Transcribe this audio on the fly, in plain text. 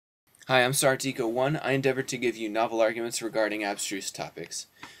Hi, I'm Sartico1. I endeavor to give you novel arguments regarding abstruse topics.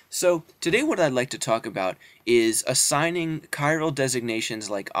 So, today what I'd like to talk about is assigning chiral designations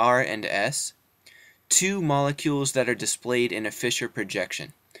like R and S to molecules that are displayed in a Fischer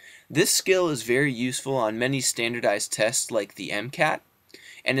projection. This skill is very useful on many standardized tests like the MCAT,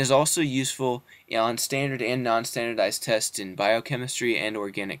 and is also useful on standard and non-standardized tests in biochemistry and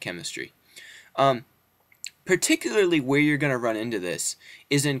organic chemistry. Particularly where you're going to run into this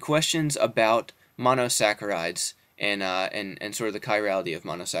is in questions about monosaccharides and sort of the chirality of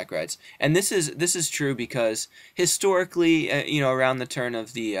monosaccharides. And this is true because historically, around the turn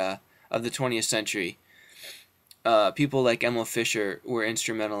of the 20th century, people like Fischer were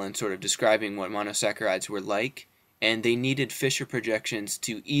instrumental in sort of describing what monosaccharides were like, and they needed Fischer projections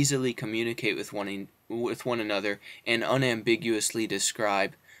to easily communicate with one another and unambiguously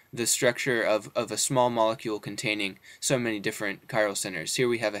describe the structure of a small molecule containing so many different chiral centers. Here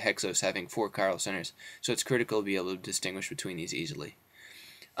we have a hexose having 4 chiral centers, so it's critical to be able to distinguish between these easily.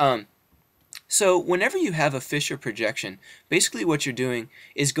 So whenever you have a Fischer projection, basically what you're doing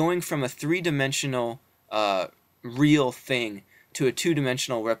is going from a 3-dimensional real thing to a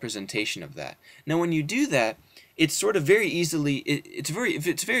 2-dimensional representation of that. Now when you do that, it's sort of very easily, it's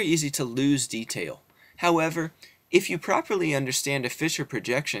very easy to lose detail. However, if you properly understand a Fischer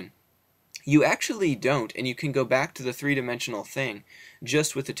projection, you actually don't, and you can go back to the 3-dimensional thing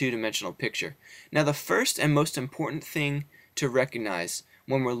just with the 2-dimensional picture. Now the first and most important thing to recognize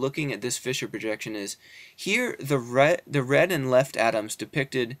when we're looking at this Fischer projection is here the right and left atoms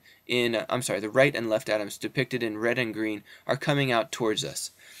depicted in the right and left atoms depicted in red and green are coming out towards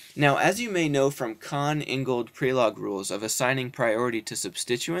us. Now as you may know from Kahn-Ingold Prelog rules of assigning priority to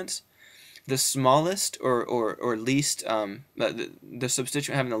substituents, the smallest or least, the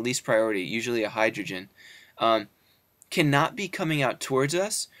substituent having the least priority, usually a hydrogen, cannot be coming out towards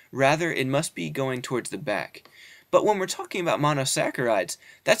us. Rather, it must be going towards the back. But when we're talking about monosaccharides,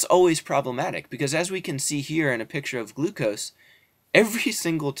 that's always problematic because as we can see here in a picture of glucose, every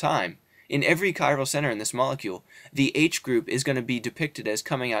single time, in every chiral center in this molecule, the H group is going to be depicted as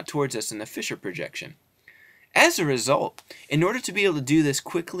coming out towards us in the Fischer projection. As a result, in order to be able to do this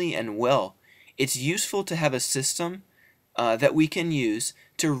quickly and well, it's useful to have a system that we can use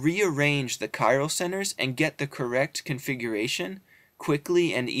to rearrange the chiral centers and get the correct configuration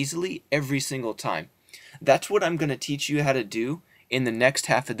quickly and easily every single time. That's what I'm going to teach you how to do in the next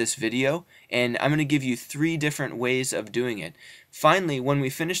half of this video, and I'm going to give you 3 different ways of doing it. Finally, when we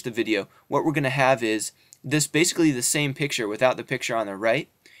finish the video, what we're going to have is this basically the same picture without the picture on the right,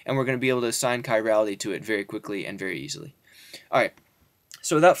 and we're going to be able to assign chirality to it very quickly and very easily. Alright,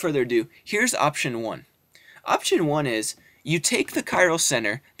 so without further ado, here's option 1. Option 1 is you take the chiral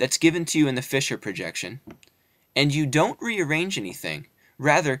center that's given to you in the Fischer projection, and you don't rearrange anything.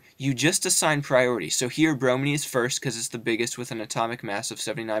 Rather, you just assign priority. So here bromine is first because it's the biggest with an atomic mass of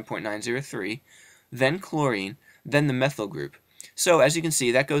 79.903, then chlorine, then the methyl group. So as you can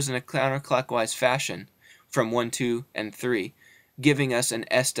see, that goes in a counterclockwise fashion from 1, 2, and 3. Giving us an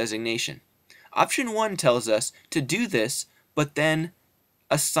S designation. Option 1 tells us to do this, but then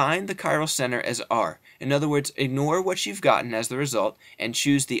assign the chiral center as R. In other words, ignore what you've gotten as the result and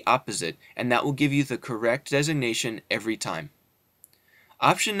choose the opposite, and that will give you the correct designation every time.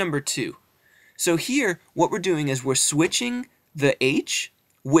 Option number 2. So here, what we're doing is we're switching the H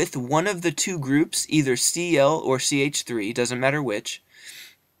with one of the 2 groups, either Cl or CH3, doesn't matter which,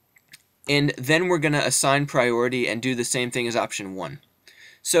 and then we're going to assign priority and do the same thing as option 1.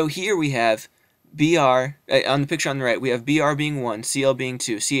 So here we have Br, on the picture on the right, we have Br being 1, Cl being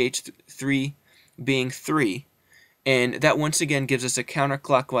 2, CH3 being 3, and that once again gives us a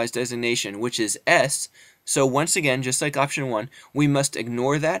counterclockwise designation, which is S. So once again, just like option 1, we must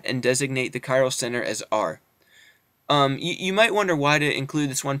ignore that and designate the chiral center as R. You might wonder why to include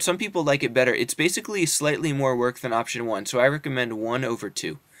this one. Some people like it better. It's basically slightly more work than option 1, so I recommend 1 over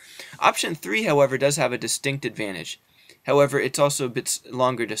 2. Option 3, however, does have a distinct advantage. However, it's also a bit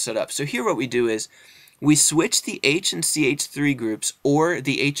longer to set up. So here what we do is we switch the H and CH3 groups or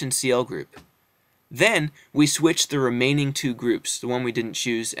the H and Cl group. Then we switch the remaining 2 groups, the one we didn't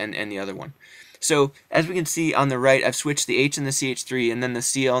choose and the other one. So as we can see on the right, I've switched the H and the CH3 and then the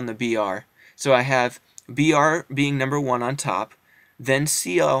Cl and the Br. So I have Br being number 1 on top, then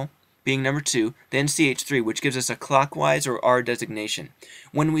Cl being number 2, then CH3, which gives us a clockwise or R designation.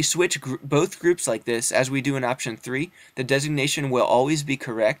 When we switch both groups like this, as we do in option 3, the designation will always be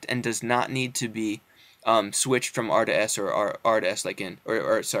correct and does not need to be switched from R to S or R to S like in,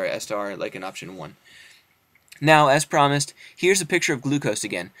 S to R like in option 1. Now, as promised, here's a picture of glucose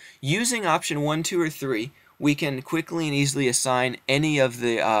again. Using option 1, 2, or 3, we can quickly and easily assign any of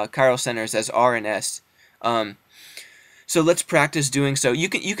the chiral centers as R and S. So let's practice doing so. You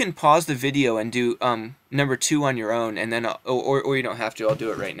can pause the video and do number 2 on your own, and then or you don't have to. I'll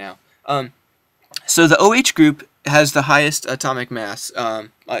do it right now. So the OH group has the highest atomic mass that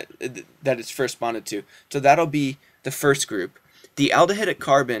it's first bonded to. So that'll be the first group. The aldehydic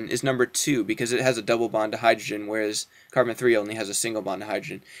carbon is number 2 because it has a double bond to hydrogen, whereas carbon 3 only has a single bond to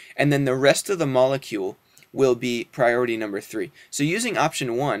hydrogen. And then the rest of the molecule will be priority number 3. So using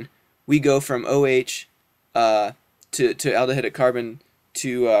option 1, we go from OH to aldehydic carbon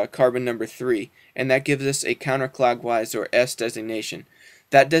to carbon number 3, and that gives us a counterclockwise or S designation.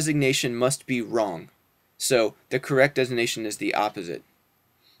 That designation must be wrong. So the correct designation is the opposite.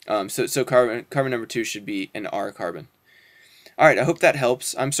 So carbon number 2 should be an R carbon. Alright, I hope that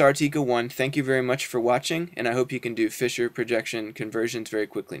helps. I'm Sartika1. Thank you very much for watching, and I hope you can do Fischer projection conversions very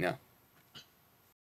quickly now.